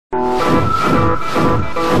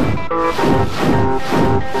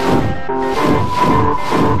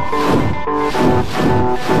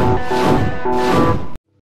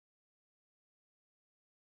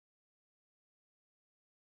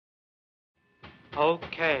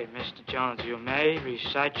Okay, Mr. Jones, you may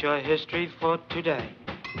recite your history for today.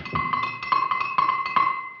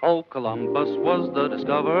 Oh, Columbus was the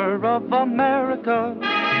discoverer of America,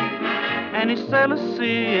 and he sailed the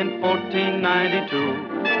sea in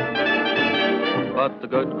 1492. But the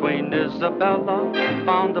good Queen Isabella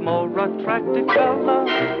found a more attractive fella,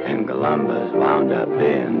 and Columbus wound up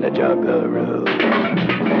in the Juggaroo.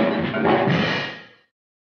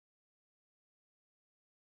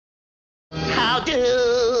 How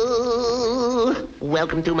do?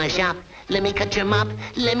 Welcome to my shop. Let me cut your mop.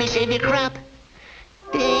 Let me shave your crop.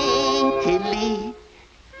 Daintily,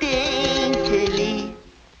 daintily.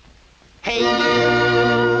 Hey,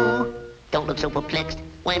 you. Don't look so perplexed.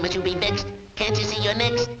 Why must you be vexed? Can't you see you're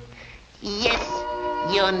next? Yes,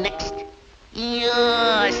 you're next.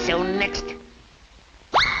 You're so next.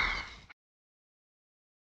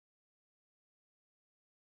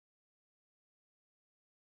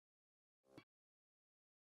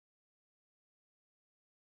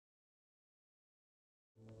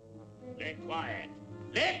 Lay quiet.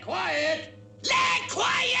 Lay quiet! Lay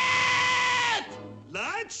quiet!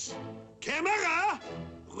 Lights, camera,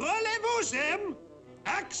 relevez-vous,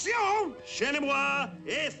 action, chez-moi,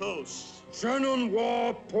 ethos.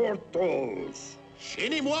 Chez-moi, Portos.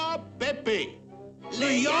 Chez-moi, Pepe.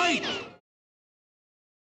 Le yoink!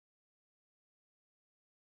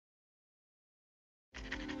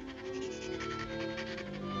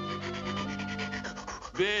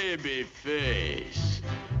 Baby face.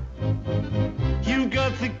 You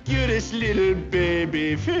got the cutest little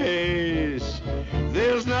baby face.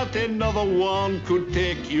 There's not another one could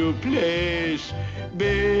take your place.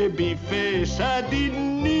 Baby face, I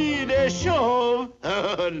didn't need a shove.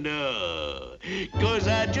 Oh no, 'cause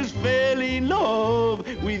I just fell in love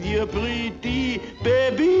with your pretty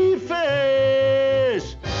baby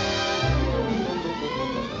face.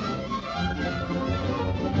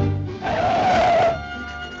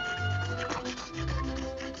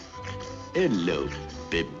 Hello,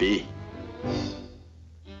 Pepe.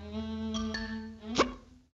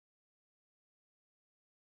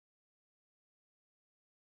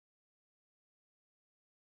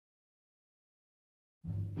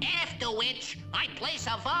 After which, I place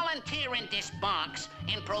a volunteer in this box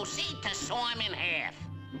and proceed to saw him in half.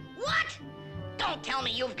 What? Don't tell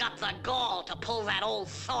me you've got the gall to pull that old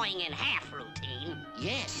sawing in half routine.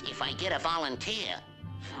 Yes, if I get a volunteer.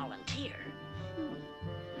 Volunteer?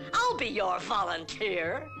 I'll be your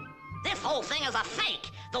volunteer. This whole thing is a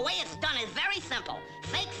fake. The way it's done is very simple.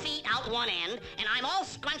 Fake feet out one end, and I'm all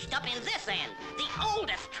scrunched up in this end. The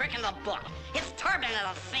oldest trick in the book. His turban is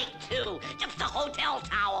a fake, too. Just a hotel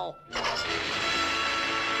towel. Don't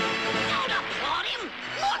applaud him.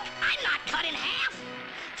 Look, I'm not cut in half.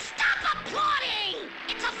 Stop applauding.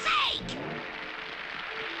 It's a fake.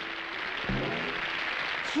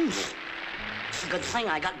 It's a good thing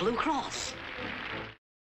I got Blue Cross.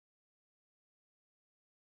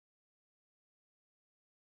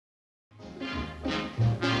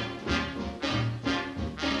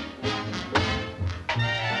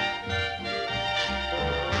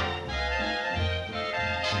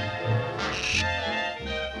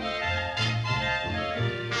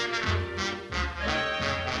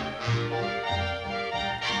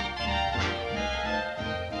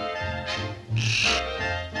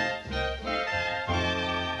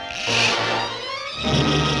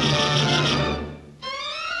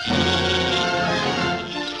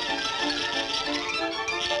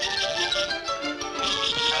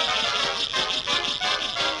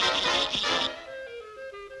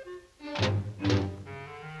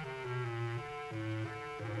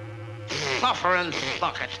 Suffering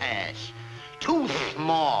succotash. Too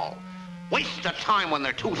small. Waste of time when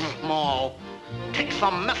they're too small. Take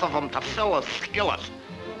some mess of them to fill a skillet.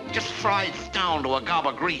 Just fries down to a gob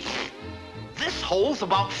of grease. This hole's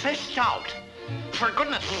about fished out. For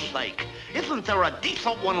goodness sake, isn't there a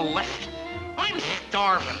decent one left? I'm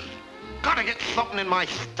starving. Gotta get something in my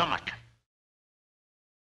stomach.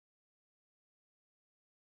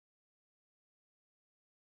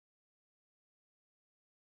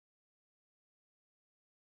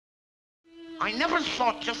 I never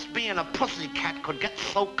thought just being a pussycat could get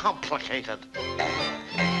so complicated.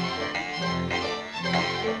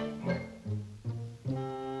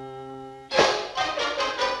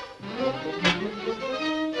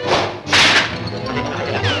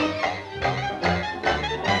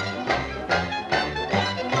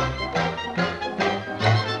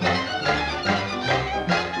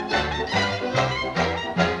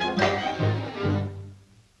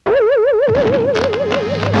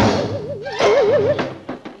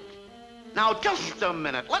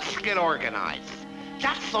 minute. Let's get organized.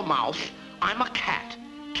 That's the mouse. I'm a cat.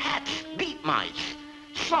 Cats beat mice.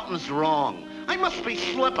 Something's wrong. I must be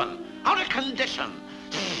slipping. Out of condition.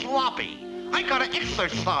 Sloppy. I gotta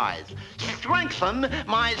exercise. Strengthen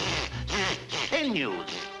my sinews.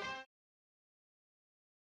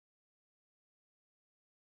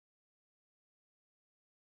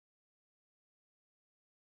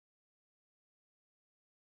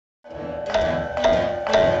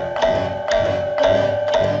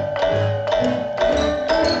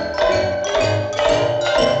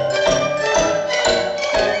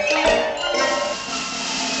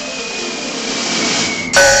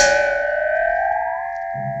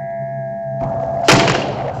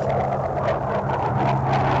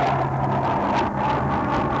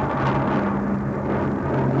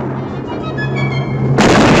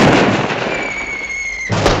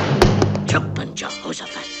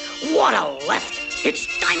 What a left! It's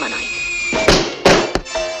Dynamite!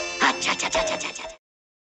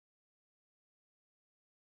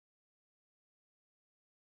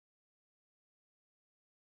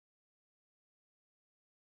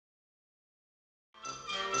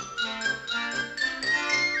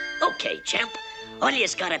 Okay, champ. All you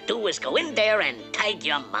gotta do is go in there and tag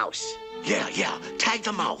your mouse. Yeah, tag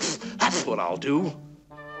the mouse. That's what I'll do.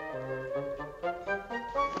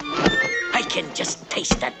 I can just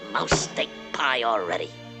taste that mouse steak pie already.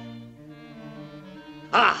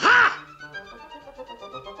 Aha!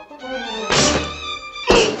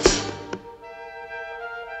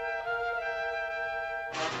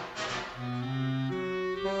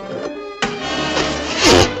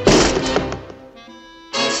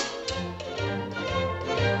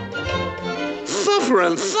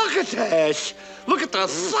 Suffering succotash! Look at the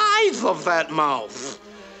size of that mouth!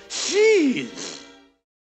 Jeez!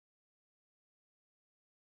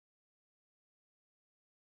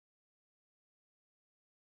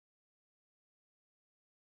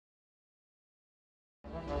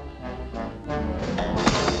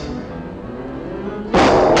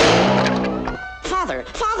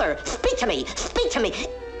 Father, speak to me, speak to me.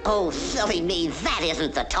 Oh, silly me, that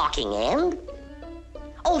isn't the talking end.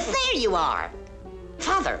 Oh, there you are.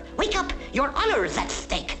 Father, wake up, your honor's at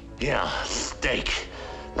stake. Yeah, steak.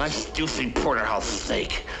 Nice juicy porterhouse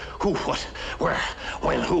steak. Who, what, where,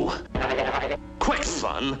 when, who? Quick,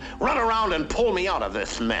 son, run around and pull me out of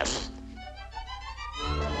this mess.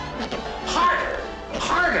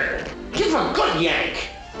 Harder, give a good yank.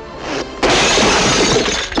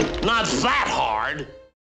 Not that hard.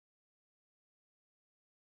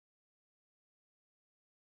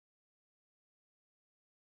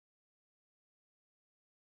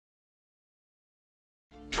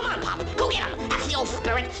 Come on, Pop, go get him. That's the old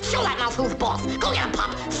spirit. Show that mouse who's boss. Go get him,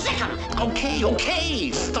 Pop. Sick him.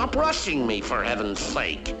 Okay. Stop rushing me, for heaven's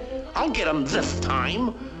sake. I'll get him this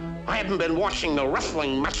time. I haven't been watching the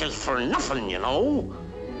wrestling matches for nothing, you know.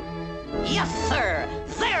 Yes, sir.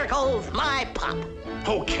 There goes my Pop.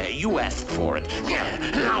 Okay, you asked for it. Yeah,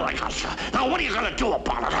 now I gotcha. Now what are you gonna do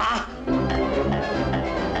about it, huh?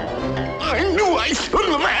 I knew I shouldn't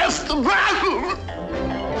have asked the battle.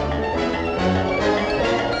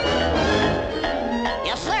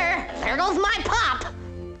 Yes, sir. There goes my Pop.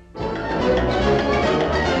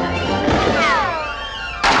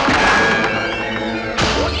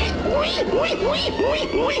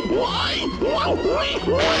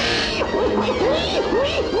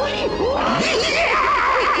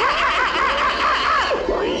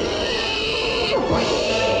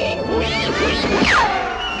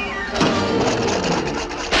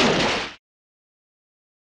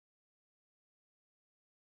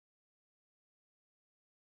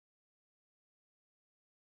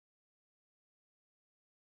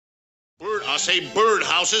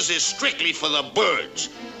 Birdhouses is strictly for the birds.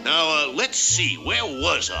 Now, let's see, where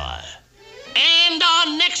was I? And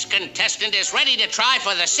our next contestant is ready to try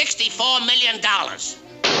for the $64 million.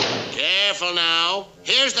 Careful now.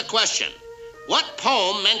 Here's the question. What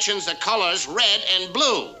poem mentions the colors red and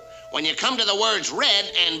blue? When you come to the words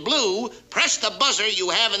red and blue, press the buzzer you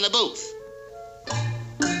have in the booth.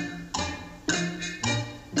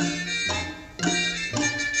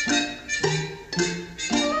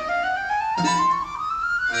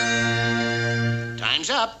 Time's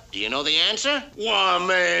up. Do you know the answer? Why,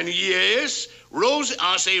 man, yes.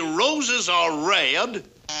 Roses are red.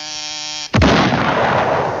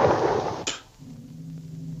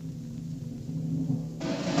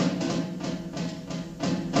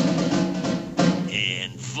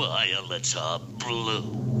 And violets are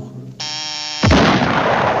blue.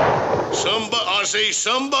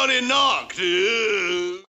 Somebody knocked.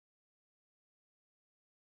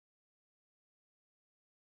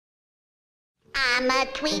 I'm a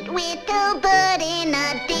tweet little bird in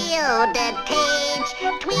a gilded cage.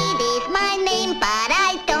 Tweet is my name, but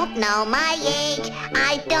I don't know my age.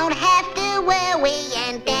 I don't have to worry,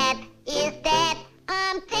 and that is that.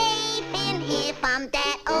 I'm safe in here from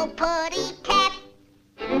that old putty cat.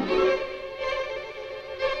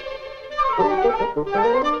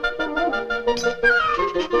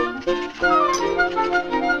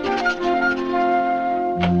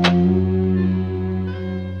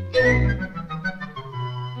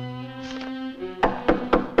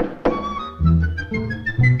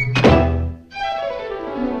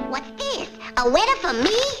 What's this? A letter for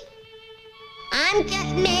me? I'm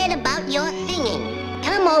just mad about your singing.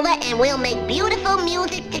 Come over and we'll make beautiful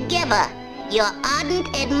music together. Your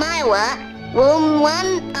ardent admirer, room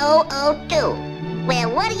 1002.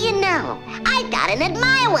 Well, what do you know? I got an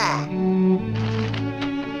admirer.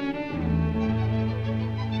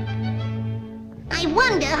 I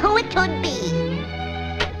wonder who it could be.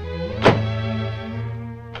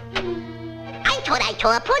 I thought I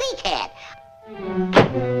saw a putty cat.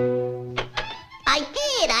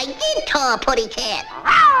 I did saw a putty cat.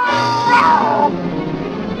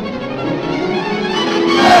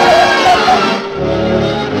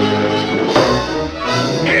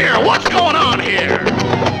 Here, what's going on here?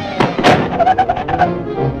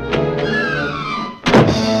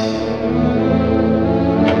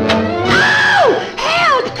 Oh!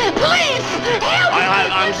 Help! Please! Help!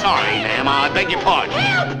 I'm sorry, ma'am. I beg your pardon.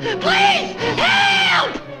 Help! Please!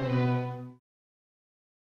 Help!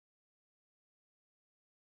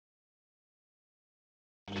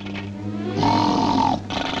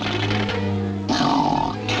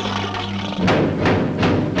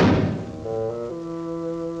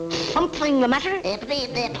 Something the matter? There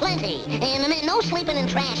plenty. And no sleeping in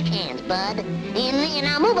trash cans, bud. And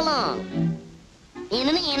now move along.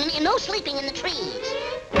 And no sleeping in the trees.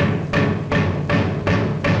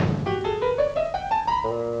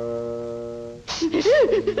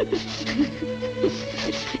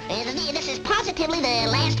 This is positively the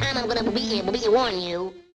last time I'm going to be able to warn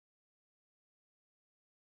you.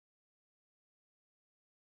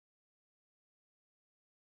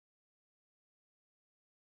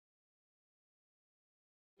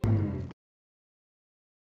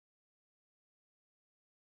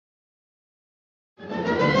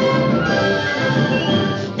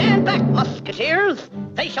 Stand back, musketeers!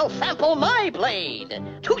 They shall sample my blade!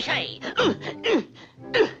 Touche!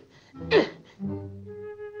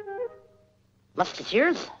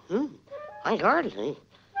 Musketeers? My guard,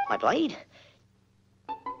 my blade.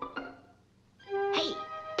 Hey,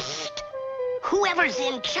 psst! Whoever's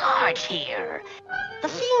in charge here. The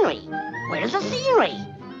scenery! Where's the scenery?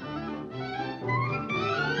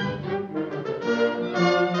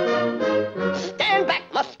 Stand back,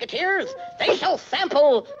 musketeers! They shall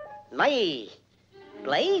sample my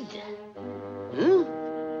blade.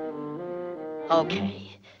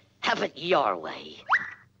 Okay, have it your way.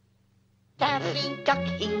 Daffy Duck,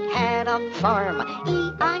 he had a farm,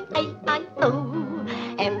 E-I-A-I-O.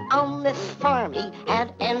 And on this farm he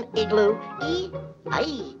had an igloo,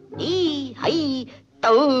 E-I-E-I-O.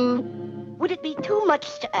 Would it be too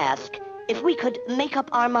much to ask if we could make up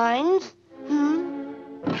our minds?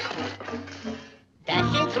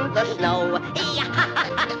 Dashing through the snow,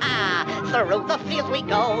 through the fields we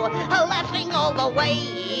go, laughing all the way.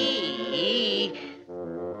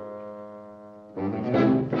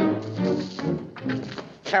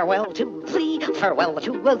 Farewell to thee,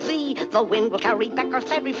 the wind will carry back our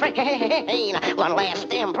sad refrain. One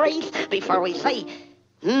last embrace before we say,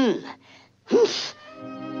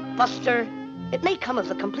 Buster, it may come as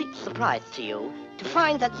a complete surprise to you to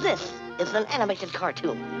find that this is an animated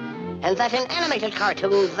cartoon. And that in animated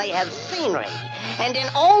cartoons they have scenery. And in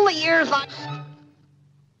all the years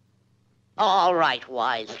All right,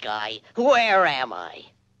 wise guy, where am I?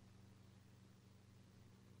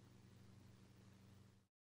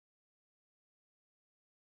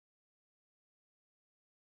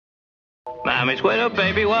 Mammy's little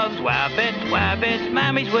baby was wabbit.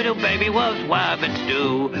 Mammy's little baby was wabbit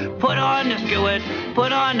stew. Put on the skillet,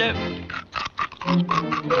 put on the...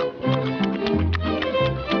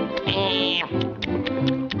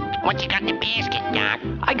 What you got in the basket, Doc?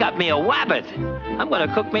 I got me a wabbit. I'm gonna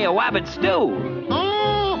cook me a wabbit stew.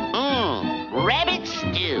 Rabbit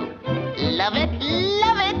stew. Love it,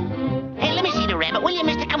 love it. Hey, let me see the rabbit, will you,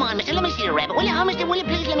 mister? Come on, mister, let me see the rabbit. Will you, mister, will you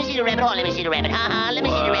please let me see the rabbit? Oh, let me see the rabbit. Let me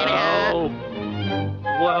see the rabbit,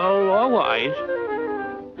 Well, all right.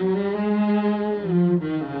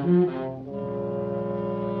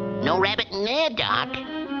 No rabbit in there, Doc.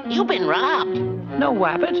 You've been robbed. No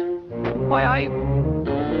wabbit? Why,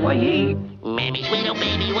 he... Mammy's little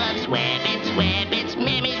baby was wabbit, wabbits.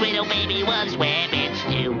 Mammy's little baby loves wabbits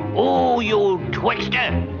too. Oh, you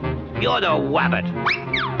twixter! You're the wabbit.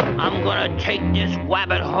 I'm gonna take this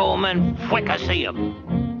wabbit home and fricassee him.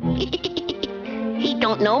 He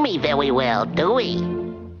don't know me very well, do he?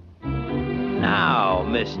 Now,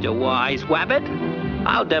 Mr. Wise Wabbit,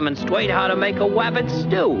 I'll demonstrate how to make a wabbit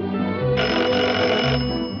stew.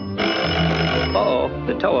 Uh-oh,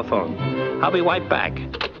 the telephone. I'll be right back.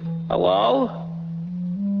 Hello?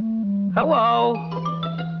 Hello?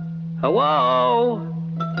 Hello?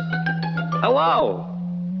 Hello?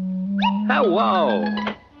 Hello?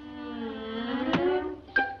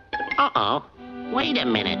 Uh-oh. Wait a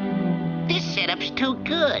minute. This setup's too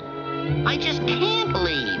good. I just can't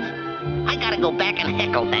leave. I gotta go back and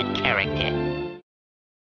heckle that character.